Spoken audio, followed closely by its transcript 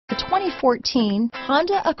2014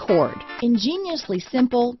 Honda Accord. Ingeniously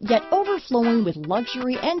simple, yet overflowing with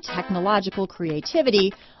luxury and technological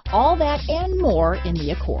creativity, all that and more in the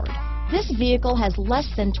Accord. This vehicle has less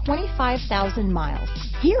than 25,000 miles.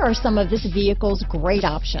 Here are some of this vehicle's great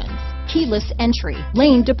options: keyless entry,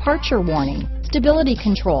 lane departure warning, stability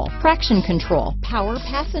control, traction control, power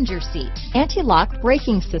passenger seat, anti-lock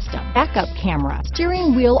braking system, backup camera,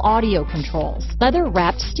 steering wheel audio controls,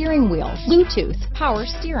 leather-wrapped steering wheel, Bluetooth, power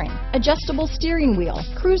steering, adjustable steering wheel,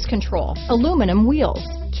 cruise control, aluminum wheels,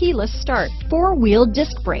 keyless start, four-wheel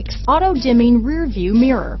disc brakes, auto-dimming rear-view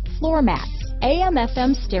mirror, floor mats,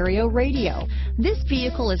 AM/FM stereo radio. This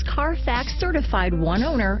vehicle is CARFAX certified one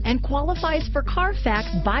owner and qualifies for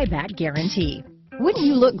CARFAX buyback guarantee. Wouldn't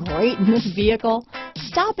you look great in this vehicle?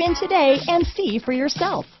 Stop in today and see for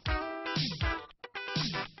yourself.